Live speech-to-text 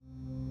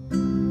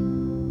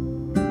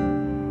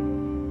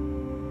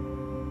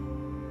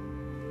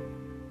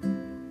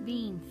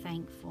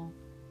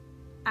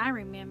I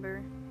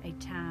remember a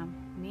time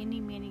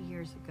many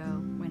years ago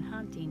when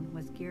hunting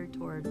was geared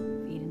toward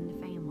feeding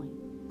the family.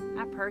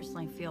 I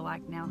personally feel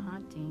like now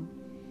hunting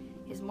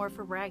is more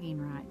for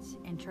bragging rights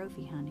and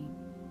trophy hunting.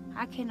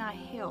 I cannot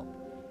help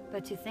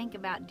but to think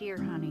about deer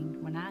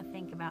hunting when I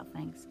think about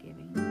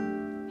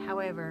Thanksgiving.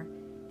 However,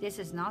 this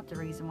is not the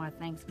reason why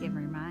Thanksgiving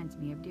reminds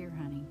me of deer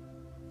hunting.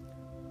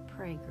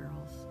 Pray,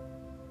 girls.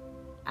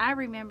 I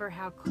remember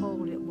how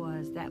cold it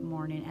was that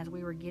morning as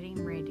we were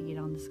getting ready to get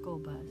on the school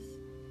bus.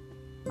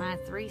 My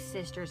 3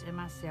 sisters and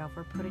myself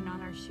were putting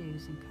on our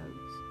shoes and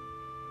coats.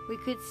 We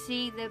could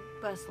see the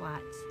bus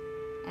lights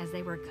as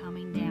they were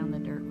coming down the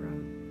dirt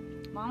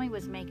road. Mommy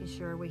was making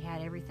sure we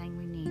had everything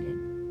we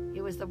needed.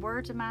 It was the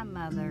words of my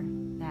mother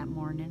that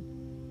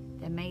morning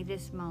that made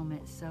this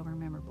moment so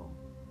memorable.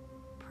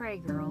 Pray,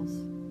 girls.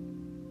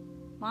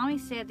 Mommy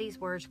said these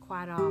words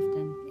quite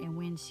often, and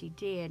when she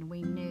did,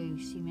 we knew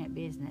she meant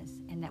business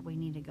and that we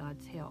needed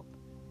God's help.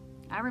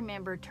 I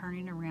remember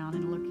turning around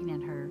and looking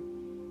at her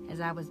as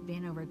I was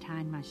bent over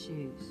tying my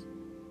shoes.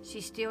 She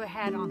still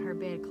had on her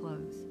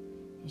bedclothes,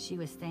 and she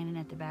was standing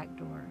at the back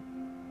door.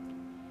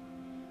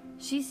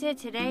 She said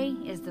today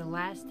is the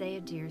last day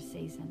of deer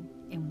season,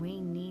 and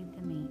we need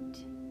the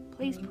meat.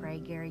 Please pray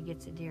Gary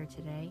gets a deer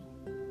today.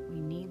 We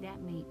need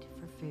that meat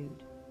for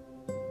food.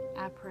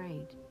 I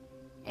prayed.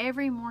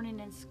 Every morning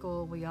in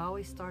school, we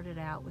always started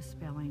out with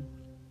spelling.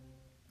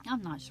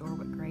 I'm not sure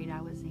what grade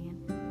I was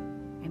in,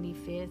 maybe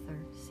 5th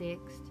or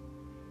 6th.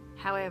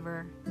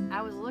 However,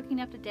 I was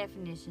looking up the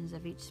definitions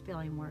of each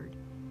spelling word.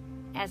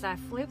 As I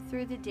flipped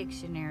through the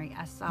dictionary,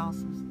 I saw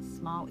some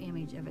small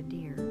image of a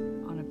deer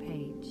on a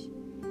page.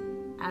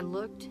 I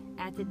looked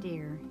at the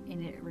deer,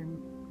 and it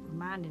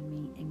reminded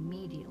me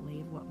immediately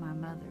of what my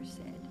mother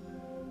said.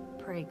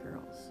 Pray,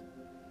 girls.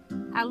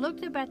 I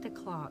looked up at the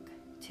clock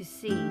to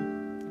see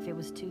if it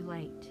was too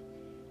late.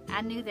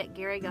 I knew that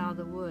Gary got out of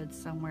the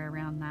woods somewhere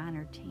around 9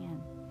 or 10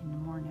 in the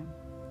morning.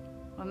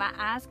 When my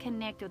eyes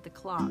connected with the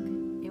clock,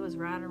 it was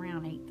right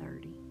around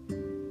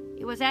 8:30.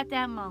 It was at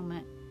that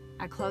moment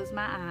I closed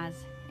my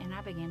eyes and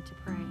I began to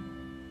pray.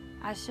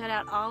 I shut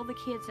out all the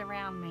kids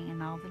around me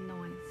and all the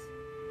noise.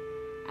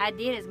 I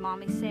did as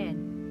Mommy said.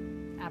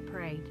 I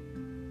prayed.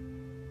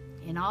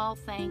 In all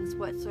things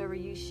whatsoever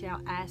you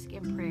shall ask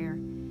in prayer,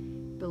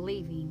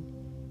 believing,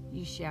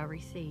 you shall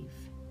receive.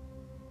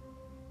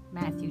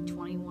 Matthew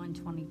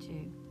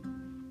 21:22.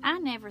 I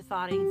never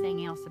thought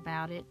anything else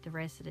about it the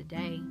rest of the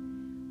day.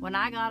 When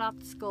I got off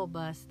the school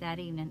bus that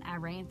evening, I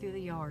ran through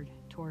the yard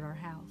toward our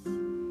house.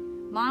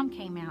 Mom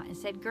came out and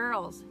said,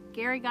 "Girls,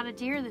 Gary got a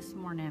deer this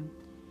morning."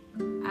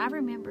 I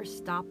remember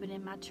stopping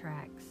in my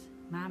tracks.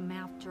 My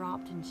mouth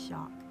dropped in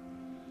shock,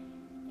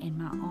 and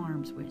my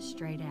arms went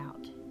straight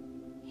out.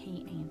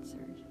 He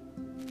answered.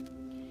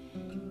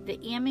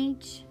 The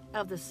image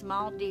of the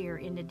small deer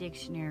in the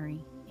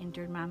dictionary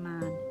entered my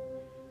mind.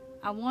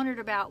 I wondered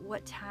about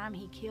what time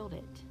he killed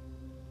it.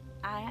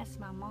 I asked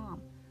my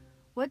mom,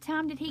 "What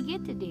time did he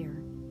get the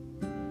deer?"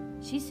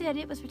 She said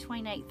it was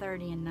between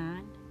 8:30 and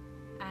 9.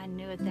 I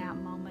knew at that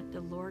moment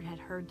the Lord had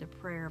heard the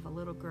prayer of a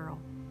little girl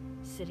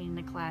sitting in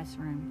the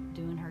classroom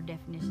doing her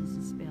definitions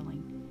and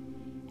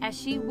spelling as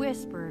she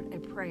whispered a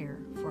prayer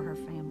for her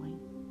family.